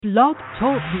Blog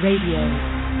Talk Radio.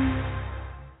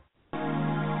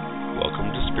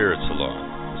 Welcome to Spirit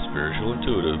Salon, with spiritual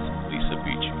intuitive Lisa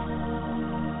Beachy.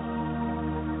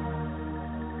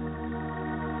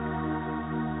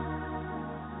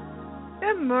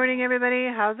 Good morning, everybody.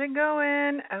 How's it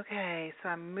going? Okay, so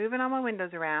I'm moving all my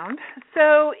windows around.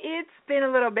 So it's been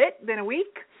a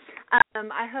week.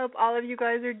 I hope all of you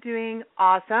guys are doing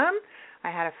awesome. I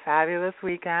had a fabulous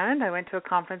weekend. I went to a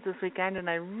conference this weekend, and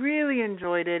I really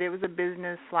enjoyed it. It was a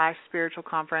business/spiritual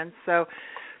conference, so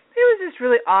it was just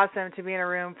really awesome to be in a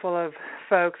room full of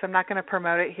folks. I'm not going to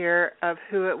promote it here of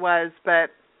who it was,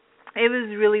 but it was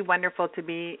really wonderful to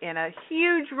be in a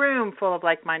huge room full of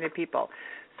like-minded people.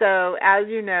 So as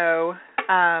you know,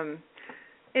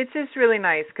 it's just really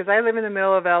nice because I live in the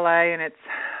middle of LA, and it's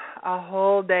a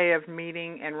whole day of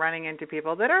meeting and running into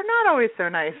people that are not always so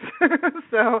nice.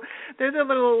 So there's a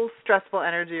little stressful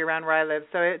energy around where I live.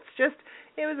 So it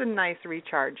was a nice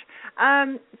recharge.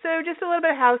 So just a little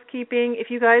bit of housekeeping. If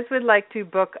you guys would like to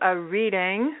book a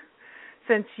reading,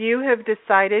 since you have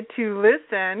decided to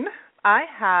listen, I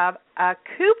have a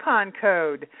coupon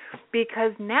code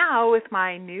because now with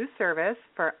my new service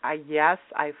yes,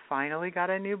 I finally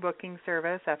got a new booking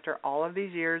service after all of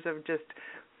these years of just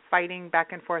fighting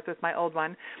back and forth with my old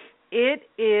one. It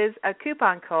is a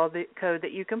coupon code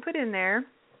that you can put in there.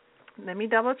 Let me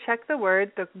double check the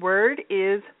word. The word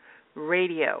is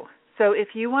radio. So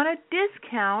if you want a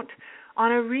discount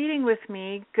on a reading with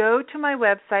me, go to my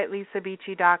website,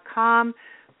 lisabeachy.com.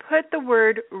 Put the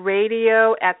word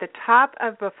radio at the top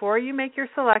of before you make your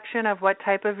selection of what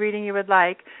type of reading you would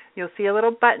like. You'll see a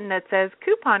little button that says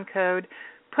coupon code.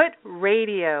 Put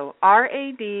radio,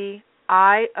 RADIO,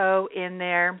 in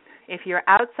there. If you're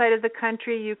outside of the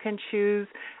country, you can choose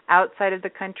outside of the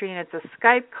country, and it's a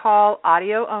Skype call,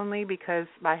 audio only, because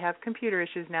I have computer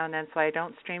issues now and then, so I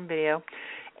don't stream video,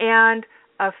 and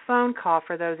a phone call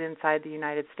for those inside the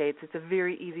United States. It's a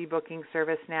very easy booking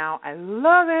service now. I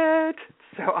love it.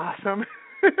 It's so awesome.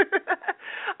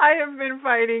 I have been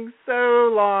fighting so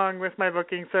long with my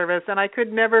booking service, and I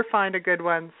could never find a good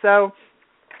one. So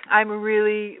I'm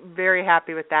really very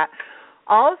happy with that.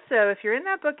 Also, if you're in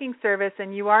that booking service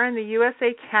and you are in the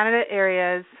USA, Canada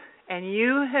areas, and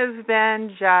you have been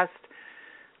just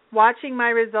watching my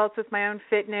results with my own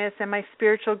fitness and my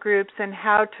spiritual groups and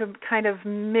how to kind of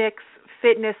mix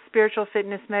fitness, spiritual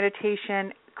fitness,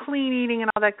 meditation, clean eating, and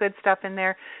all that good stuff in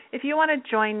there, if you want to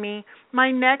join me,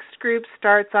 my next group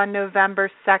starts on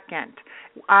November 2nd.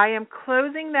 I am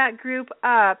closing that group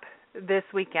up this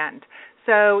weekend.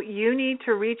 So you need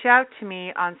to reach out to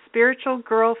me on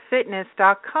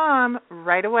spiritualgirlfitness.com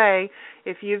right away.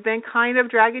 If you've been kind of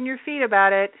dragging your feet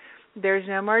about it, there's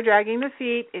no more dragging the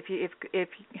feet.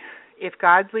 If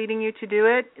God's leading you to do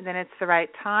it, then it's the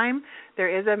right time. There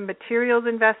is a materials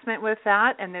investment with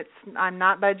that, and I'm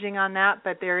not budging on that,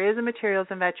 but there is a materials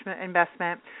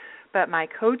investment. But my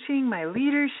coaching, my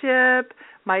leadership,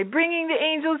 my bringing the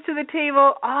angels to the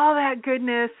table, all that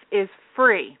goodness is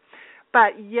free.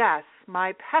 But yes,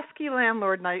 my pesky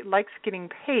landlord likes getting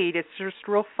paid. It's just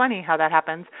real funny how that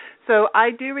happens. So I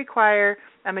do require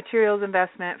a materials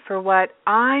investment for what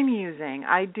I'm using.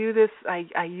 I do this,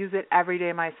 I use it every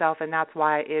day myself, and that's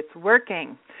why it's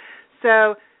working.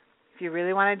 So if you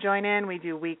really want to join in, we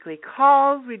do weekly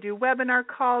calls. We do webinar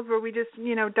calls where we just,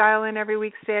 dial in every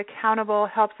week, stay accountable,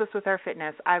 helps us with our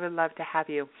fitness. I would love to have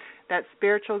you. That's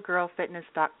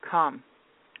spiritualgirlfitness.com.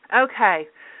 Okay,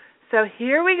 so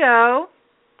here we go.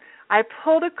 I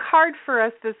pulled a card for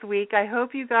us this week. I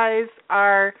hope you guys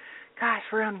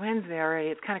we're on Wednesday already.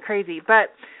 It's kind of crazy.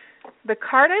 But the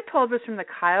card I pulled was from the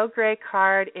Kyle Gray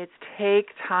card. It's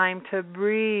Take Time to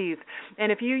Breathe.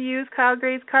 And if you use Kyle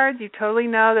Gray's cards, you totally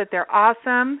know that they're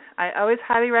awesome. I always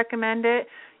highly recommend it.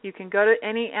 You can go to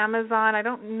any Amazon. I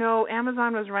don't know.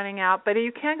 Amazon was running out. But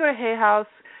you can go to Hay House.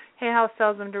 Hay House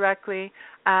sells them directly.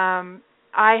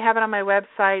 I have it on my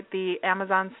website, the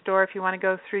Amazon store. If you want to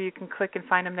go through, you can click and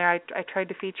find them there. I tried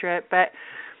to feature it, but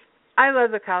I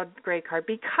love the Kyle Gray card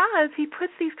because he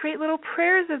puts these great little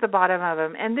prayers at the bottom of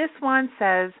them. And this one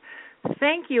says,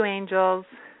 "Thank you, angels.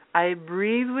 I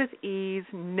breathe with ease,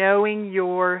 knowing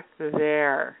you're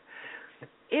there."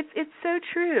 It's so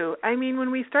true. I mean, when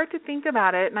we start to think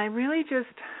about it, and I really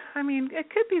it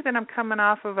could be that I'm coming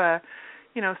off of a,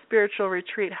 spiritual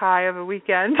retreat high of a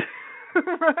weekend,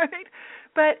 right?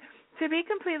 But to be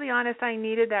completely honest, I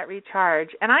needed that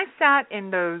recharge. And I sat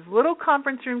in those little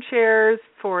conference room chairs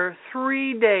for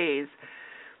 3 days,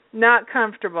 not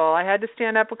comfortable. I had to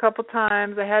stand up a couple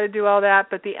times. I had to do all that.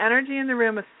 But the energy in the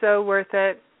room was so worth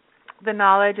it. the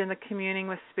knowledge and the communing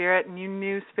with Spirit, and you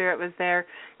knew Spirit was there.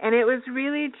 And it was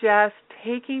really just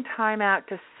taking time out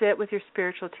to sit with your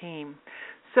spiritual team.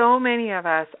 So many of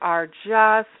us are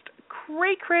just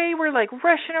cray-cray. We're like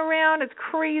rushing around. It's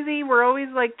crazy. We're always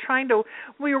like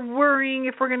we're worrying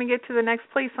if we're going to get to the next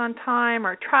place on time,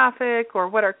 or traffic, or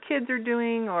what our kids are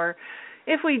doing, or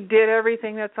if we did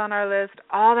everything that's on our list,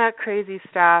 all that crazy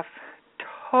stuff.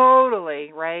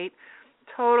 Totally, right?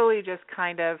 Totally just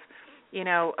kind of, it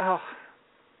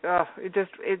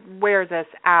wears us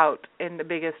out in the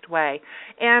biggest way.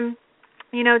 And,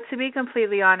 to be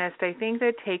completely honest, I think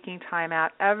that taking time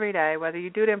out every day, whether you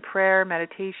do it in prayer,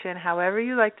 meditation, however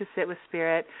you like to sit with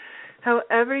Spirit,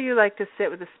 however you like to sit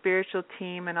with the spiritual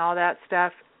team and all that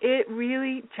stuff, it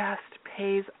really just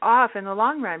pays off in the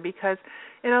long run, because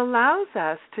it allows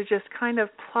us to just kind of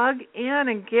plug in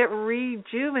and get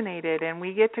rejuvenated, and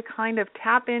we get to kind of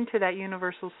tap into that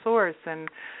universal source and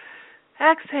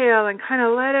exhale and kind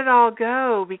of let it all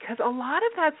go, because a lot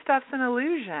of that stuff's an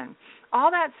illusion. All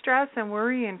that stress and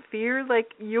worry and fear,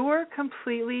 like, you're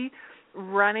completely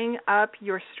running up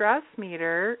your stress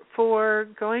meter for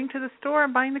going to the store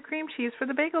and buying the cream cheese for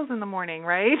the bagels in the morning,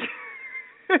 right?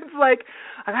 It's like,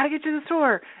 I got to get to the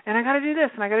store, and I got to do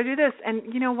this, and I got to do this.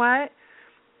 And you know what?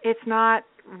 It's not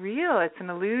real. It's an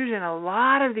illusion. A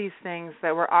lot of these things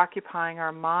that we're occupying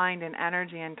our mind and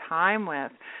energy and time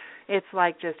with, it's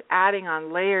like just adding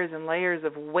on layers and layers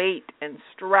of weight and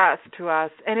stress to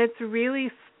us. And it's really,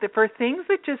 for things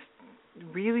that just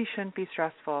really shouldn't be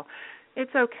stressful,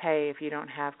 it's okay if you don't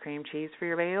have cream cheese for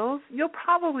your bagels. You'll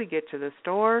probably get to the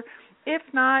store. If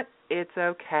not, it's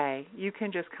okay. You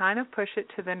can just kind of push it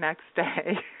to the next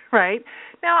day, right?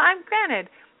 Now, I'm granted,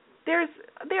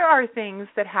 there are things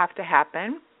that have to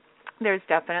happen. There's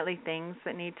definitely things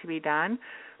that need to be done,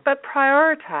 but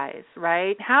prioritize,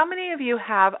 right? How many of you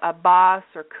have a boss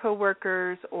or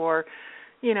coworkers or,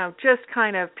 just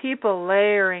kind of people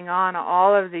layering on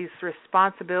all of these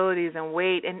responsibilities and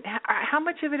weight, and how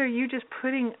much of it are you just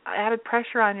putting added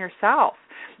pressure on yourself?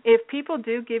 If people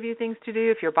do give you things to do,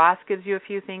 if your boss gives you a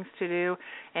few things to do,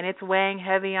 and it's weighing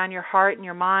heavy on your heart and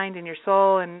your mind and your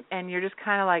soul, and you're just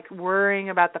kind of like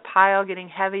worrying about the pile getting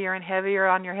heavier and heavier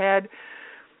on your head,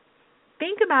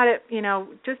 think about it,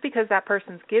 just because that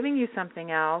person's giving you something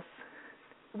else,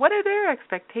 what are their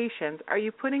expectations? Are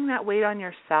you putting that weight on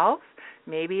yourself?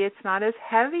 Maybe it's not as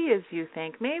heavy as you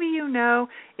think. Maybe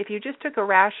if you just took a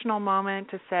rational moment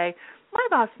to say, my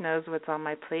boss knows what's on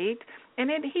my plate, and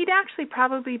he'd actually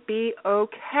probably be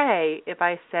okay if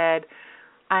I said,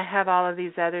 I have all of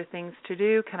these other things to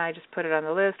do. Can I just put it on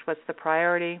the list? What's the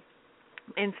priority?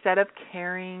 Instead of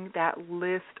carrying that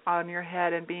list on your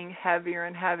head and being heavier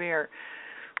and heavier,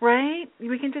 right?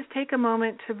 We can just take a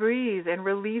moment to breathe and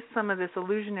release some of this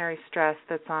illusionary stress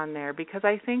that's on there, because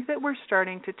I think that we're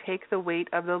starting to take the weight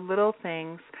of the little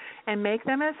things and make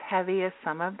them as heavy as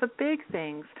some of the big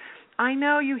things. I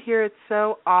know you hear it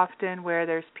so often where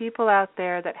there's people out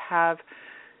there that have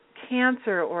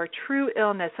cancer or true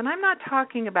illness, and I'm not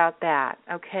talking about that,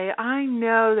 okay? I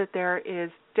know that there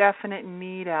is definite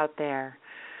need out there,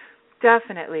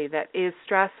 definitely, that is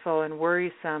stressful and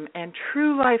worrisome and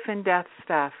true life and death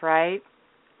stuff, right?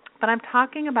 But I'm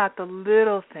talking about the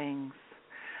little things.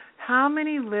 How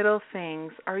many little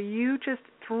things are you just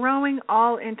throwing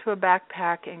all into a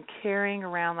backpack and carrying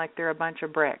around like they're a bunch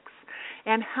of bricks?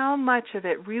 And how much of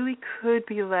it really could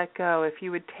be let go if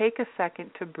you would take a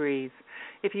second to breathe,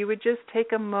 if you would just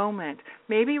take a moment,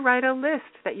 maybe write a list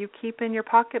that you keep in your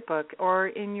pocketbook or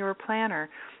in your planner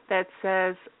that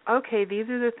says, okay, these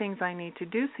are the things I need to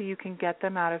do, so you can get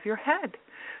them out of your head.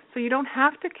 So you don't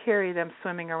have to carry them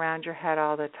swimming around your head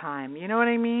all the time. You know what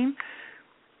I mean?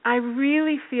 I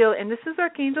really feel, and this is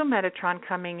Archangel Metatron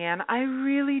coming in, I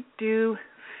really do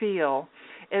feel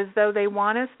as though they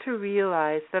want us to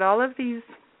realize that all of these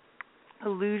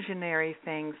illusionary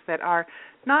things that are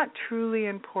not truly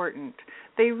important,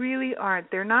 they really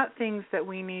aren't. They're not things that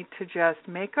we need to just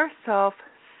make ourselves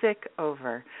sick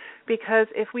over. Because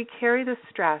if we carry the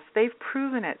stress, they've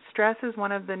proven it. Stress is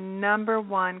one of the number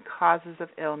one causes of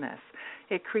illness.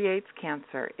 It creates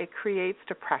cancer. It creates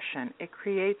depression. It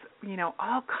creates,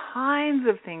 all kinds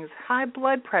of things, high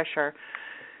blood pressure.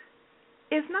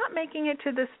 Is not making it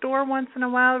to the store once in a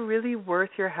while really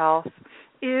worth your health?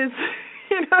 Is,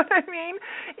 you know what I mean?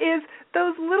 Is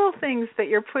those little things that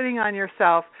you're putting on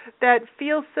yourself that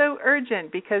feel so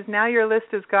urgent because now your list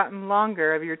has gotten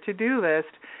longer of your to-do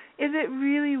list, is it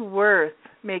really worth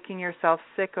making yourself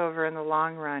sick over in the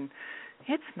long run?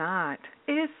 It's not.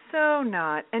 It is so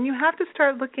not. And you have to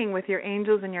start looking with your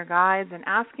angels and your guides and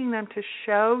asking them to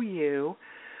show you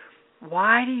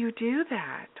Why do you do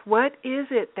that? What is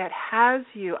it that has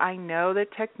you? I know that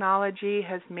technology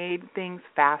has made things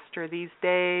faster these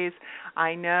days.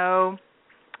 I know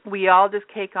we all just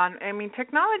take on,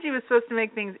 technology was supposed to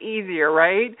make things easier,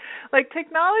 right? Like,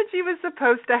 technology was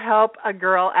supposed to help a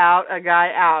girl out, a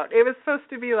guy out. It was supposed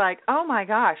to be like, oh my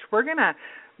gosh, we're going to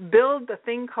build a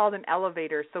thing called an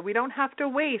elevator so we don't have to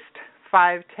waste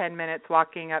 5-10 minutes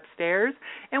walking upstairs,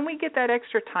 and we get that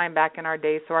extra time back in our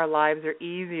day so our lives are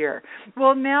easier.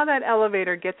 Well, now that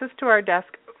elevator gets us to our desk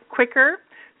quicker,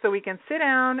 so we can sit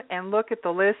down and look at the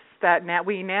lists that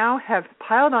we now have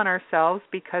piled on ourselves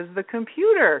because the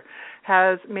computer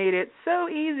has made it so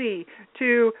easy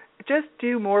to just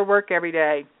do more work every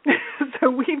day. So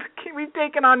we've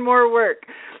taken on more work.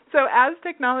 So as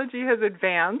technology has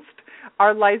advanced,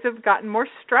 our lives have gotten more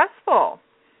stressful,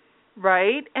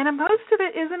 right? And most of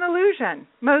it is an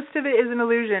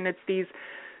illusion. It's these,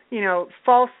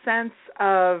 false sense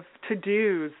of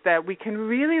to-dos that we can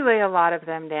really lay a lot of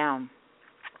them down.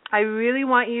 I really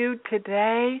want you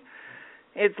today,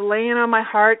 it's laying on my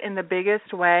heart in the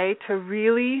biggest way, to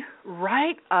really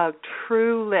write a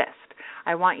true list.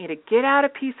 I want you to get out a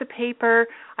piece of paper.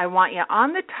 I want you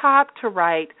on the top to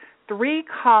write 3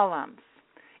 columns.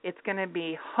 It's going to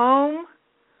be home,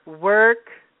 work,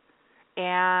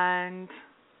 and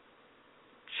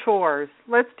chores.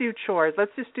 Let's do chores.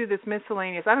 Let's just do this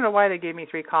miscellaneous. I don't know why they gave me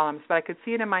 3 columns, but I could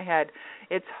see it in my head.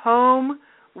 It's home,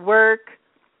 work,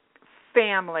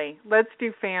 family. Let's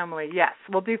do family. Yes,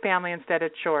 we'll do family instead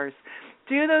of chores.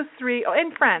 Do those 3,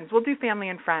 and friends. We'll do family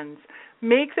and friends.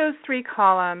 Make those 3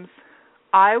 columns.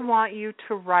 I want you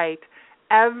to write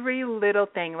every little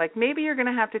thing. Like, maybe you're going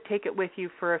to have to take it with you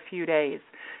for a few days.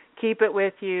 Keep it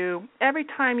with you. Every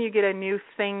time you get a new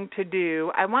thing to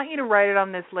do, I want you to write it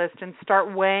on this list and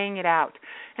start weighing it out.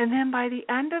 And then by the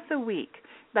end of the week,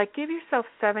 give yourself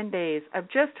 7 days of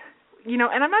just, and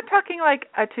I'm not talking like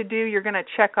a to-do, you're going to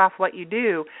check off what you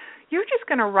do. You're just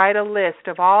going to write a list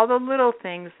of all the little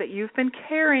things that you've been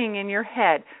carrying in your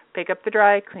head. Pick up the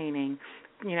dry cleaning,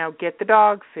 get the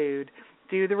dog food,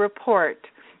 do the report,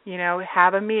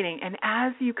 have a meeting. And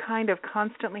as you kind of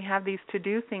constantly have these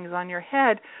to-do things on your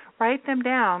head, write them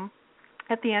down.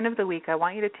 At the end of the week, I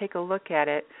want you to take a look at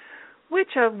it.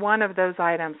 Which of one of those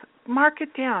items, mark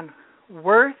it down.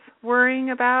 Worth worrying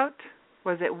about?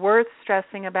 Was it worth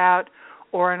stressing about,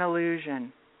 or an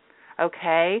illusion?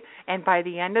 Okay? And by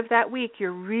the end of that week,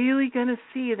 you're really going to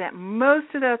see that most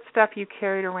of that stuff you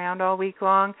carried around all week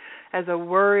long as a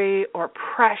worry or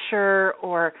pressure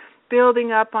or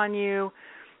building up on you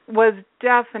was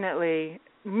definitely,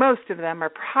 most of them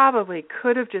are probably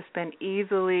could have just been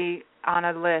easily on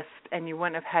a list and you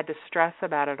wouldn't have had to stress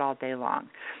about it all day long.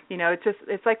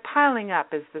 It's like piling up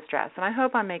is the stress. And I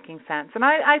hope I'm making sense. And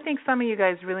I think some of you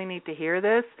guys really need to hear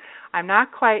this. I'm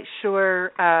not quite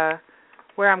sure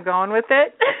where I'm going with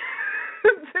it,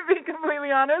 to be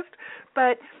completely honest.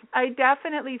 But I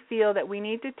definitely feel that we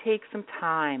need to take some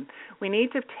time. We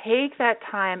need to take that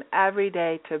time every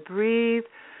day to breathe,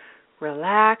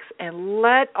 relax, and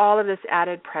let all of this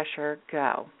added pressure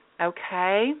go.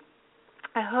 Okay?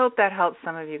 I hope that helps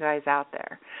some of you guys out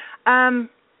there.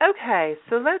 Okay,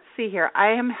 so let's see here.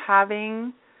 I'm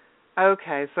having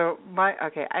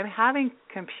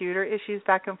computer issues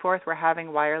back and forth. We're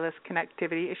having wireless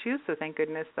connectivity issues, so thank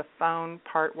goodness the phone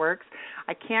part works.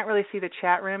 I can't really see the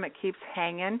chat room. It keeps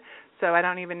hanging, so I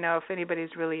don't even know if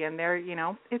anybody's really in there.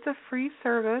 It's a free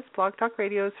service. Blog Talk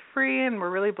Radio is free, and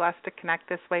we're really blessed to connect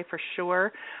this way for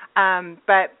sure.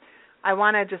 But I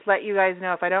want to just let you guys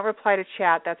know if I don't reply to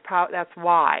chat, that's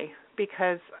why,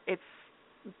 because it's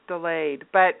delayed.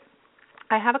 But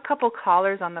I have a couple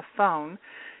callers on the phone,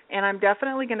 and I'm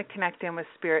definitely going to connect in with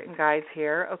Spirit and Guides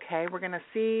here. Okay, we're going to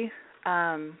see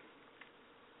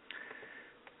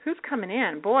who's coming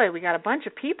in. Boy, we got a bunch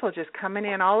of people just coming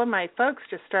in. All of my folks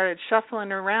just started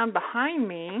shuffling around behind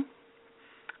me.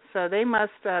 So they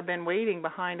must have been waiting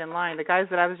behind in line. The guys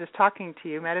that I was just talking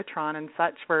to, Metatron and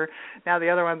such, now the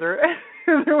other ones are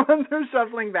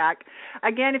shuffling back.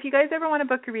 Again, if you guys ever want to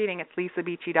book a reading, it's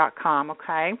lisabeachy.com,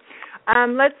 okay?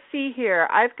 Let's see here.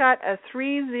 I've got a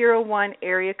 301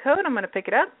 area code. I'm going to pick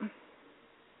it up.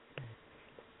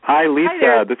 Hi,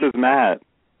 Lisa. This is Matt.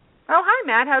 Oh, hi,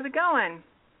 Matt. How's it going?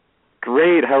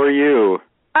 Great. How are you?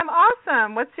 I'm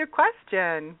awesome. What's your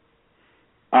question?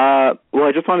 Well,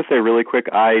 I just want to say really quick,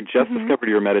 I just discovered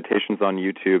your meditations on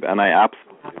YouTube, and I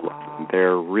absolutely love them.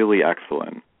 They're really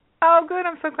excellent. Oh, good.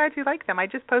 I'm so glad you like them. I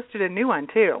just posted a new one,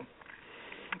 too.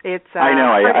 I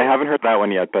know. I haven't heard that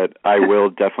one yet, but I will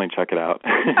definitely check it out.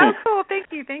 Oh, cool. Thank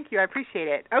you. I appreciate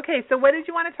it. Okay, so what did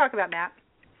you want to talk about, Matt?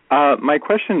 My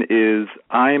question is,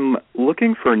 I'm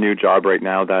looking for a new job right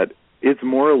now that is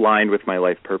more aligned with my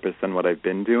life purpose than what I've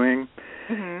been doing.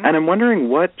 Mm-hmm. And I'm wondering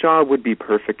what job would be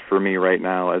perfect for me right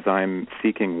now as I'm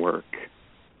seeking work.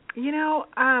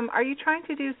 Are you trying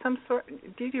to do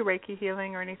do you do Reiki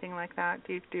healing or anything like that?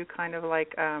 Do you do kind of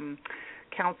like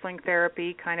counseling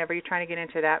therapy, are you trying to get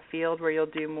into that field where you'll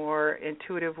do more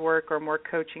intuitive work or more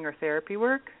coaching or therapy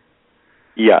work?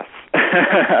 Yes.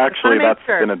 Actually, that's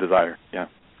been a desire, yeah.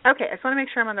 Okay, I just want to make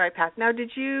sure I'm on the right path. Now,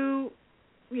 did you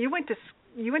went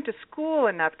to school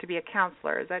enough to be a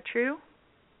counselor, is that true?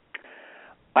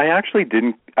 I actually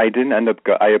didn't end up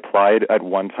I applied at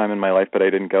one time in my life, but I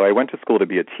didn't go. I went to school to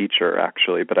be a teacher,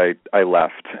 actually, but I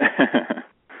left.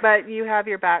 But you have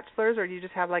your bachelor's, or do you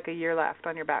just have like a year left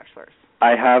on your bachelor's?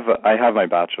 I have my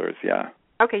bachelor's, yeah.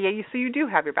 Okay, yeah, so you do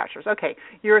have your bachelor's. Okay,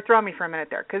 you were throwing me for a minute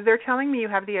there, because they're telling me you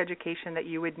have the education that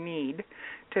you would need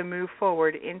to move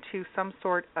forward into some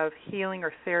sort of healing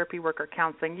or therapy work or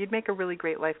counseling. You'd make a really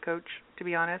great life coach, to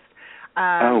be honest.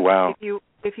 Oh, wow.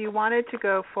 If you wanted to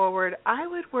go forward, I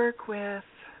would work with,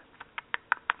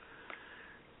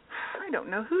 I don't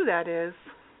know who that is.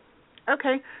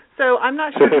 Okay, so I'm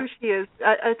not sure who she is.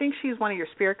 I think she's one of your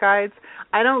spirit guides.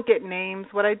 I don't get names.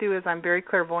 What I do is I'm very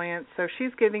clairvoyant, so she's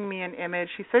giving me an image.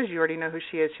 She says you already know who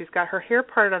she is. She's got her hair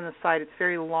parted on the side. It's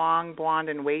very long, blonde,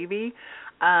 and wavy.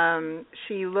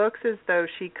 She looks as though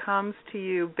she comes to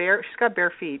you bare. She's got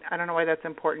bare feet. I don't know why that's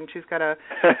important. She's got a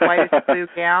whitish blue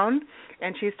gown,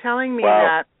 and she's telling me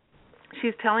that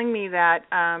she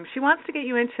wants to get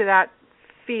you into that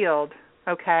field.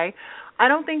 Okay, I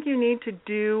don't think you need to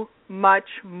do much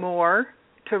more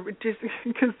to just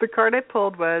because the card I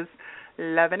pulled was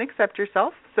love and accept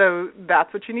yourself. So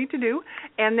that's what you need to do.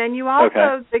 And then you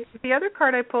also the other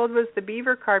card I pulled was the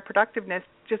Beaver card, productiveness.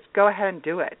 Just go ahead and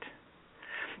do it.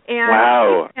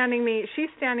 And she's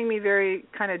standing me very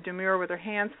kind of demure with her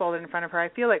hands folded in front of her. I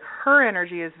feel like her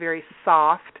energy is very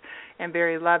soft and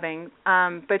very loving.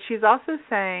 But she's also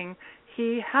saying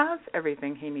he has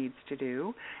everything he needs to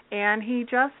do, and he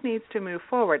just needs to move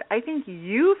forward. I think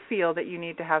you feel that you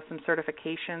need to have some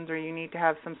certifications or you need to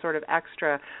have some sort of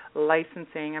extra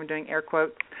licensing. I'm doing air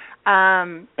quotes.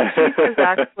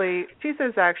 She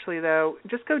says actually, though,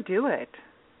 just go do it.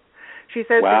 She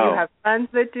says that you have friends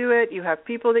that do it, you have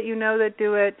people that you know that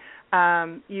do it.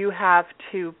 You have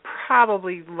to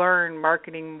probably learn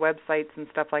marketing websites and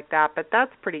stuff like that, but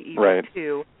that's pretty easy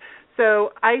too.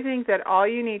 So I think that all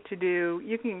you need to do,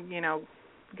 you can,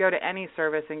 go to any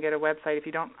service and get a website if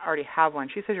you don't already have one.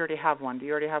 She says you already have one. Do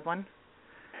you already have one?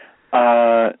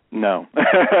 No.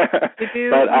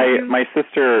 My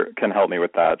sister can help me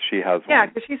with that. She has one. Yeah,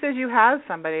 because she says you have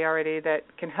somebody already that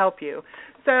can help you.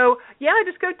 So,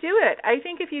 just go do it. I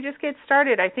think if you just get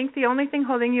started, I think the only thing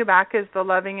holding you back is the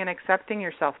loving and accepting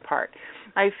yourself part.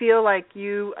 I feel like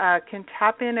you can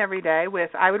tap in every day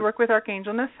I would work with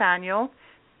Archangel Nathaniel.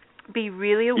 Be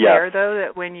really aware, though,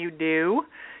 that when you do,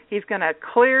 he's going to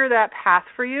clear that path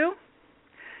for you.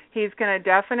 He's going to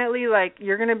definitely,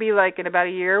 you're going to be in about a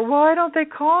year, why don't they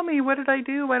call me? What did I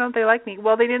do? Why don't they like me?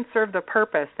 Well, they didn't serve the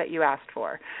purpose that you asked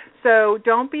for. So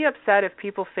don't be upset if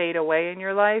people fade away in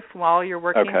your life while you're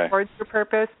working towards your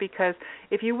purpose, because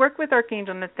if you work with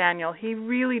Archangel Nathaniel, he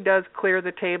really does clear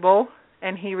the table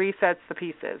and he resets the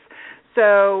pieces.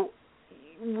 So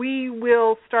we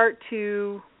will start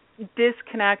to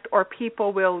disconnect, or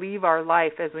people will leave our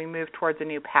life as we move towards a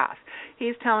new path.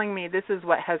 He's telling me this is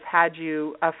what has had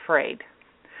you afraid.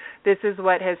 This is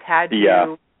what has had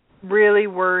you really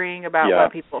worrying about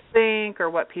what people think or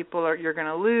what you're going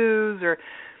to lose, or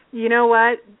you know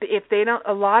what? If they don't,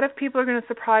 a lot of people are going to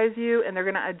surprise you and they're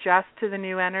going to adjust to the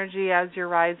new energy as you're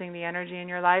rising the energy in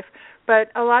your life. But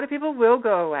a lot of people will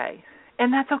go away,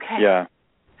 and that's okay. Yeah.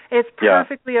 It's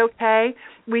perfectly okay.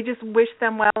 We just wish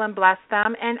them well and bless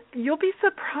them, and you'll be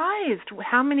surprised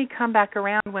how many come back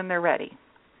around when they're ready.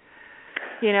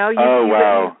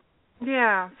 Wow.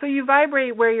 Yeah. So you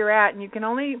vibrate where you're at, and you can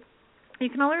only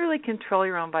really control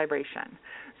your own vibration.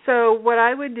 So what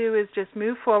I would do is just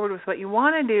move forward with what you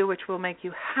want to do, which will make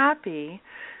you happy,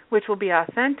 which will be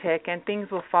authentic, and things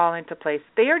will fall into place.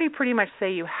 They already pretty much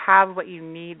say you have what you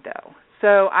need, though.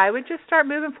 So I would just start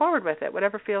moving forward with it,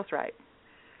 whatever feels right.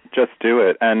 Just do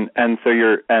it, and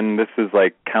this is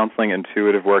like counseling,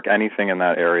 intuitive work, anything in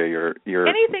that area. You're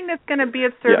anything that's going to be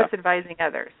of service, advising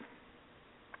others.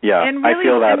 Yeah, and really, I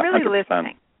feel that. And really 100%.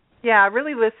 listening. Yeah,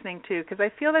 really listening too, because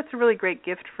I feel that's a really great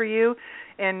gift for you,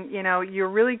 and you're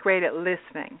really great at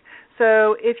listening.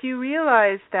 So if you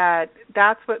realize that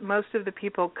that's what most of the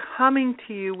people coming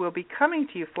to you will be coming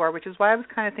to you for, which is why I was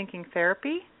kind of thinking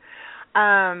therapy.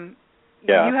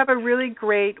 You have a really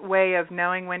great way of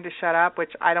knowing when to shut up,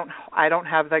 which I don't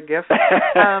have that gift.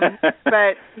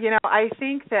 But I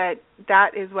think that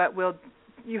that is what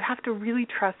you have to really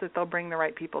trust that they'll bring the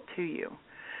right people to you.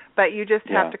 But you just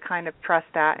have to kind of trust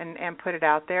that and put it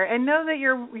out there and know that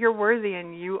you're worthy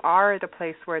and you are at a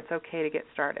place where it's okay to get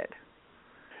started.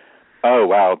 Oh,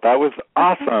 wow. That was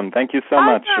awesome. Thank you so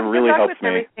much. It really helps me.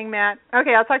 Everything, Matt.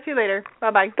 Okay, I'll talk to you later.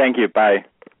 Bye-bye. Thank you. Bye.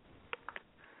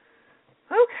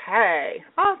 Okay.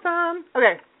 Awesome.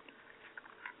 Okay.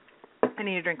 I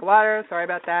need a drink of water. Sorry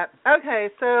about that. Okay,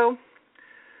 so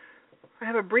I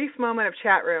have a brief moment of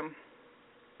chat room.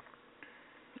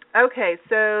 Okay,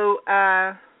 so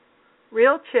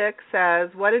Real Chick says,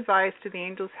 what advice do the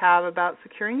angels have about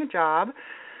securing a job?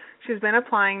 She's been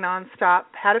applying nonstop,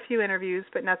 had a few interviews,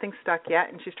 but nothing stuck yet,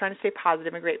 and she's trying to stay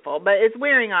positive and grateful. But it's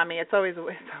wearing on me. It always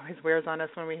wears on us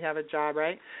when we have a job,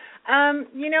 right?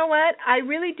 You know what? I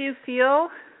really do feel,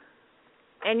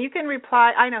 and you can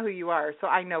reply, I know who you are, so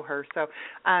I know her. So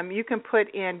you can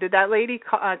put in, did that lady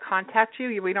contact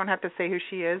you? We don't have to say who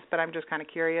she is, but I'm just kind of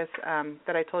curious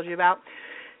that I told you about.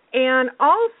 And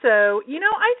also,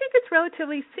 I think it's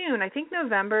relatively soon. I think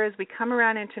November, as we come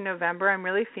around into November, I'm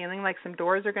really feeling like some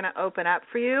doors are going to open up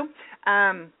for you.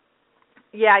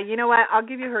 Yeah, you know what? I'll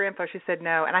give you her info. She said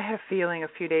no, and I had a feeling a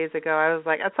few days ago. I was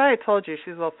like, I thought I told you.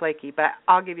 She's a little flaky, but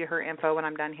I'll give you her info when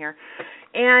I'm done here.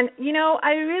 And,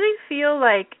 I really feel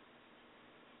like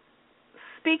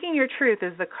speaking your truth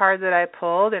is the card that I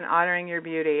pulled and honoring your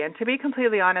beauty. And to be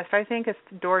completely honest, I think as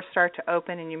doors start to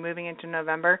open and you're moving into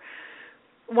November,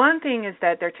 one thing is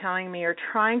that they're telling me you're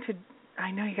trying to,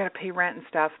 I know you got to pay rent and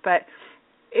stuff, but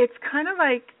it's kind of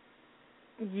like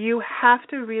you have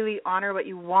to really honor what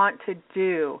you want to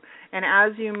do. And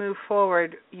as you move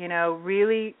forward,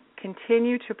 really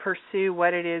continue to pursue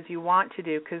what it is you want to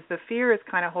do, because the fear is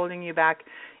kind of holding you back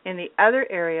in the other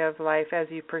area of life as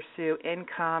you pursue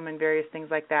income and various things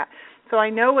like that. So I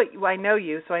know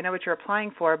you, so I know what you're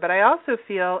applying for, but I also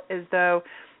feel as though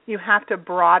you have to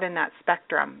broaden that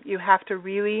spectrum. You have to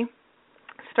really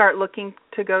start looking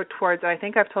to go towards, I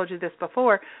think I've told you this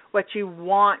before, what you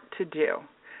want to do,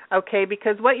 okay?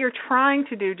 Because what you're trying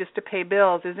to do just to pay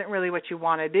bills isn't really what you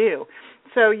want to do.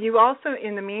 So you also,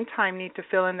 in the meantime, need to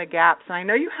fill in the gaps. And I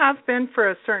know you have been for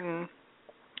a certain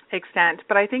extent,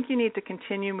 but I think you need to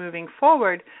continue moving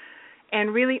forward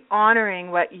and really honoring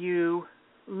what you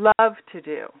love to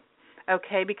do.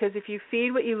 Okay, because if you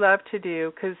feed what you love to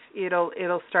do, because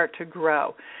it'll start to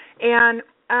grow. And,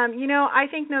 I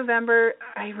think November,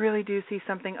 I really do see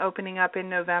something opening up in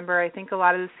November. I think a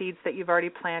lot of the seeds that you've already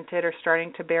planted are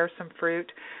starting to bear some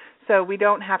fruit. So we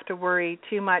don't have to worry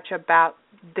too much about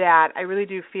that. I really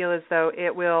do feel as though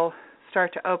it will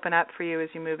start to open up for you as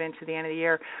you move into the end of the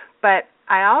year. But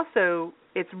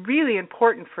it's really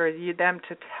important for them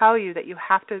to tell you that you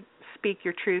have to speak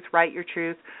your truth, write your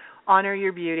truth, honor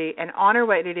your beauty, and honor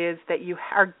what it is that you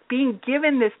are being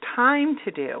given this time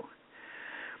to do,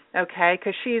 okay,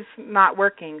 because she's not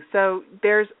working. So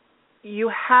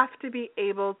you have to be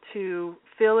able to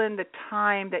fill in the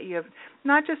time that you have,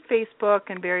 not just Facebook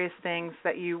and various things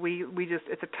that we just,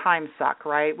 it's a time suck,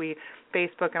 right? We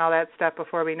Facebook and all that stuff,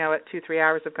 before we know it, 2-3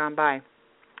 hours have gone by.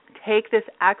 Take this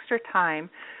extra time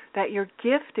that you're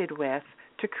gifted with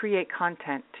to create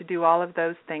content, to do all of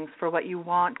those things for what you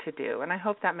want to do. And I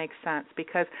hope that makes sense,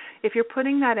 because if you're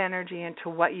putting that energy into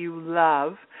what you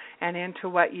love and into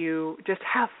what you just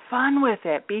have fun with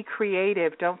it, be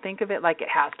creative. Don't think of it like it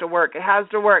has to work. It has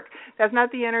to work. That's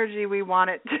not the energy we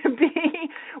want it to be.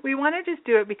 We want to just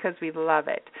do it because we love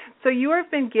it. So you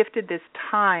have been gifted this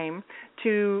time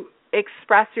to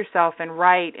express yourself and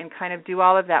write and kind of do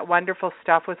all of that wonderful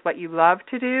stuff with what you love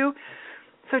to do.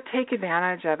 So take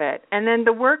advantage of it. And then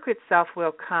the work itself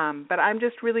will come. But I'm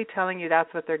just really telling you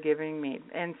that's what they're giving me.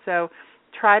 And so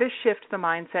try to shift the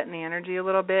mindset and the energy a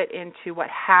little bit into what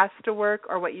has to work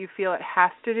or what you feel it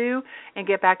has to do, and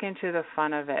get back into the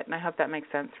fun of it. And I hope that makes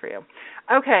sense for you.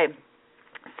 Okay.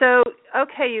 So,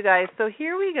 you guys. So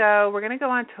here we go. We're going to go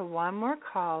on to one more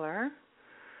caller.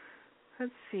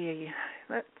 Let's see.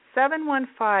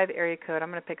 715 area code. I'm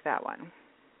going to pick that one.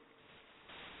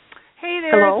 Hey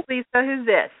there, Hello? it's Lisa. Who's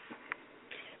this?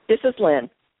 This is Lynn.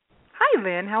 Hi,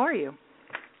 Lynn. How are you?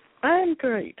 I'm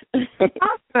great.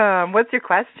 Awesome. What's your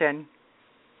question?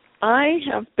 I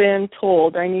have been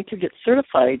told I need to get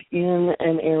certified in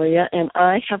an area, and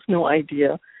I have no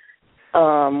idea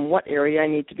what area I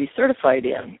need to be certified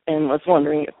in, and was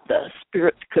wondering if the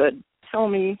spirit could tell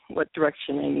me what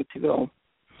direction I need to go.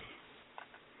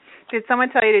 Did someone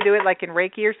tell you to do it like in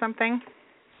Reiki or something?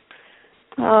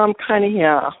 Kind of,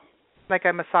 yeah. Like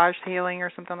a massage healing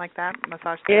or something like that?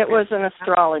 Massage therapy? It was an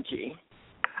astrology.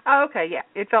 Oh, okay, yeah.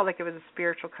 It felt like it was a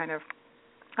spiritual kind of.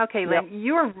 Okay, Lynn, Yep.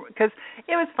 you were, because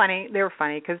it was funny. They were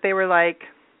funny because they were like,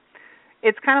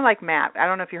 It's kind of like Matt. I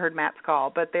don't know if you heard Matt's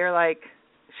call, but they're like,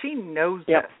 she knows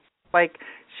Yep. this. Like,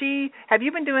 have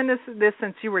you been doing this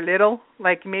since you were little?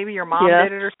 Like maybe your mom Yes.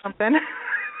 did it or something?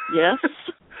 Yes.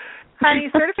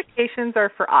 Honey, certifications are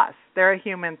for us. They're a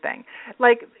human thing.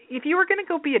 Like, if you were going to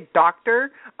go be a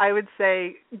doctor, I would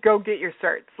say go get your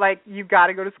certs. Like, you got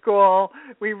to go to school.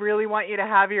 We really want you to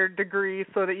have your degree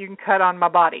so that you can cut on my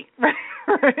body.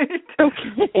 Right?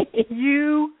 Okay.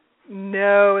 You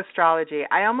know astrology.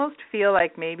 I almost feel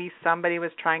like maybe somebody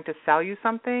was trying to sell you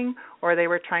something, or they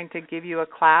were trying to give you a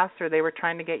class, or they were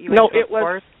trying to get you into a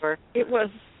course. It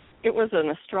was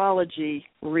an astrology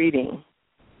reading.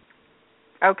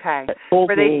 Okay.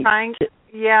 Were they trying?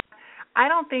 Yeah. I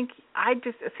don't think. I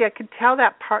could tell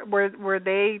that part. Were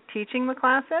they teaching the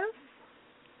classes?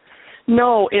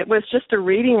 No, it was just a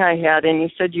reading I had, and he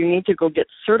said, you need to go get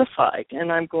certified.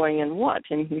 And I'm going, in what?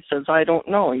 And he says, I don't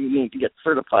know. You need to get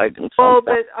certified in something. Well,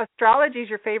 but astrology is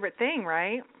your favorite thing,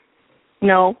 right?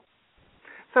 No.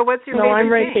 So what's your favorite thing?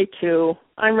 No, I'm Reiki thing? too.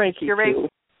 I'm Reiki You're too.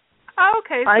 Oh,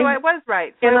 okay. So I was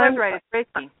right. It's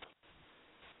Reiki.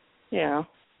 Yeah.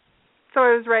 So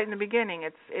I was right in the beginning.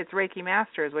 It's Reiki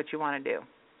Master is what you want to do.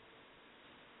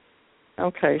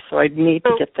 Okay, so I'd need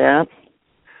to get that.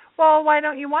 Well, why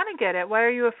don't you want to get it? Why are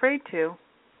you afraid to?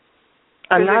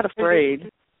 I'm not afraid.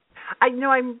 I know.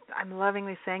 I'm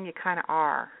lovingly saying you kind of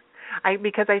are.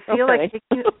 Because I feel like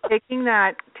taking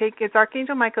that. It's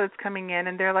Archangel Michael that's coming in,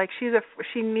 and they're like,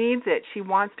 she needs it. She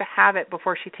wants to have it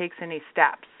before she takes any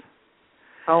steps.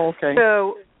 Oh, okay.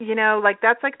 So, like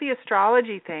that's like the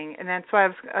astrology thing, and that's why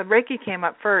Reiki came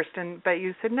up first, but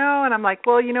you said no, and I'm like,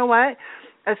 well, you know what?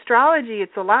 Astrology,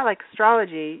 it's a lot like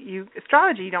astrology.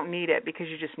 Astrology, you don't need it because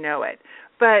you just know it.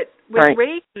 But with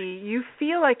Reiki, you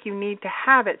feel like you need to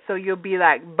have it, so you'll be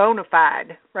like bona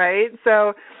fide, right?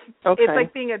 So it's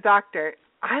like being a doctor.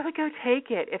 I would go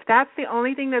take it. If that's the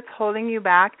only thing that's holding you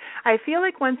back, I feel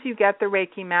like once you get the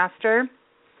Reiki Master,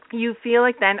 you feel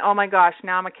like then, oh my gosh,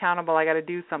 now I'm accountable. I got to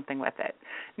do something with it.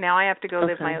 Now I have to go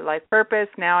live my life purpose.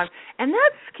 And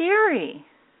that's scary.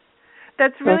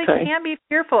 That's really can be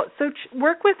fearful. So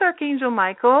work with Archangel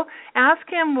Michael. Ask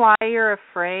him why you're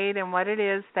afraid and what it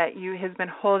is that has been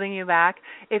holding you back.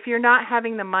 If you're not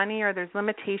having the money or there's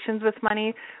limitations with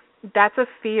money, that's a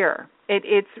fear.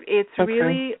 It's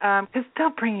really because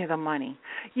they'll bring you the money.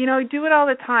 Do it all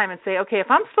the time and say, okay, if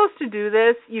I'm supposed to do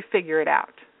this, you figure it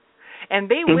out. And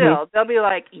they will. They'll be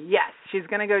like, yes, she's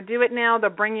going to go do it now. They'll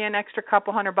bring you an extra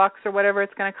couple $100 or whatever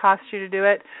it's going to cost you to do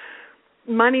it.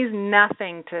 Money's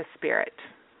nothing to spirit,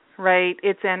 right?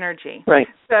 It's energy. Right.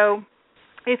 So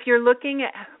if you're looking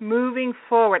at moving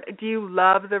forward, do you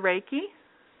love the Reiki?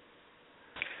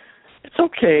 It's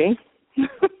okay.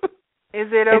 Is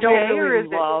it okay? I don't really or is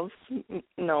love.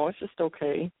 No, it's just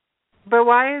okay. But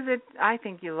why is it? I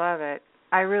think you love it.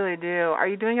 I really do. Are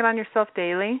you doing it on yourself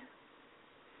daily?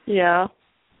 Yeah.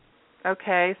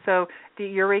 Okay, so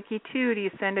your Reiki too, do you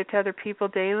send it to other people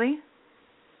daily?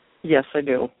 Yes, I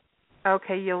do.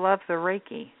 Okay, you love the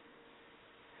Reiki.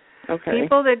 Okay.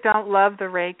 People that don't love the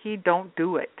Reiki don't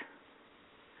do it.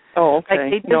 Oh, okay.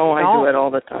 Like I do it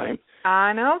all the time.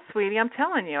 I know, sweetie. I'm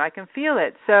telling you, I can feel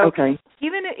it. So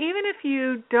even if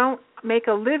you don't make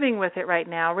a living with it right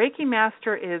now, Reiki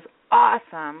Master is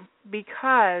awesome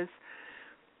because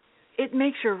it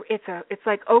makes it's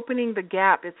like opening the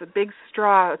gap. It's a big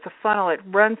straw. It's a funnel. It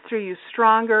runs through you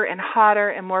stronger and hotter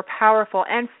and more powerful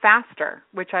and faster,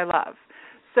 which I love.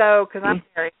 So, because I'm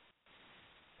very.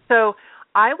 So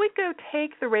I would go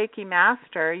take the Reiki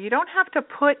Master. You don't have to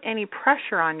put any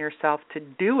pressure on yourself to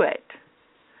do it.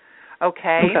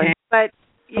 Okay? But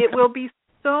it will be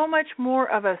so much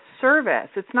more of a service.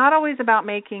 It's not always about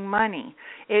making money.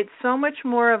 It's so much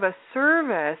more of a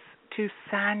service to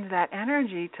send that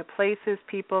energy to places,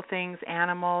 people, things,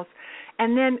 animals,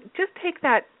 and then just take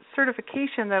that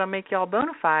certification that'll make you all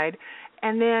bona fide,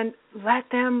 and then let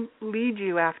them lead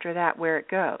you after that where it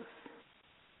goes.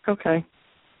 Okay.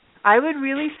 I would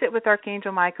really sit with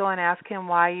Archangel Michael and ask him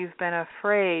why you've been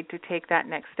afraid to take that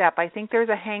next step. I think there's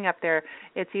a hang up there.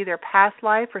 It's either past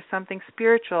life or something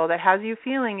spiritual that has you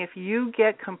feeling if you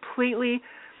get completely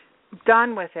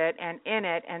done with it and in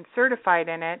it and certified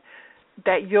in it,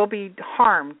 that you'll be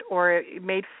harmed or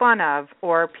made fun of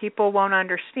or people won't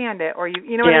understand it or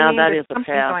you know what I mean? Yeah, that There's is a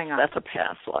something past. going on. That's a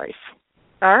past life.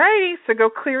 All righty, so go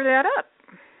clear that up.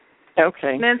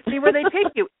 Okay. And then see where they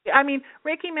take you. I mean,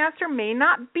 Reiki Master may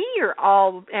not be your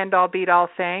all end all beat all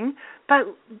thing, but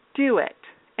do it.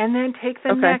 And then take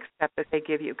the next step that they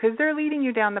give you because they're leading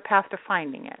you down the path to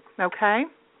finding it. Okay?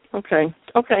 Okay.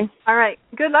 All right.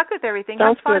 Good luck with everything.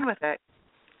 Sounds Have fun good. with it.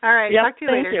 All right. Yep, Talk to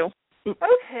you later. Thank you.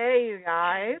 Okay, you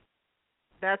guys.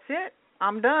 That's it.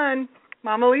 I'm done.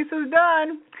 Mama Lisa's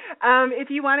done. If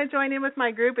you want to join in with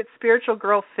my group, it's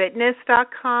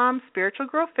spiritualgirlfitness.com,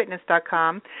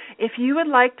 spiritualgirlfitness.com. If you would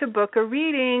like to book a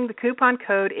reading, the coupon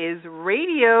code is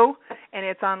radio, and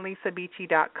it's on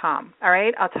lisabeachy.com. All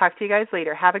right? I'll talk to you guys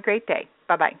later. Have a great day.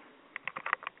 Bye-bye.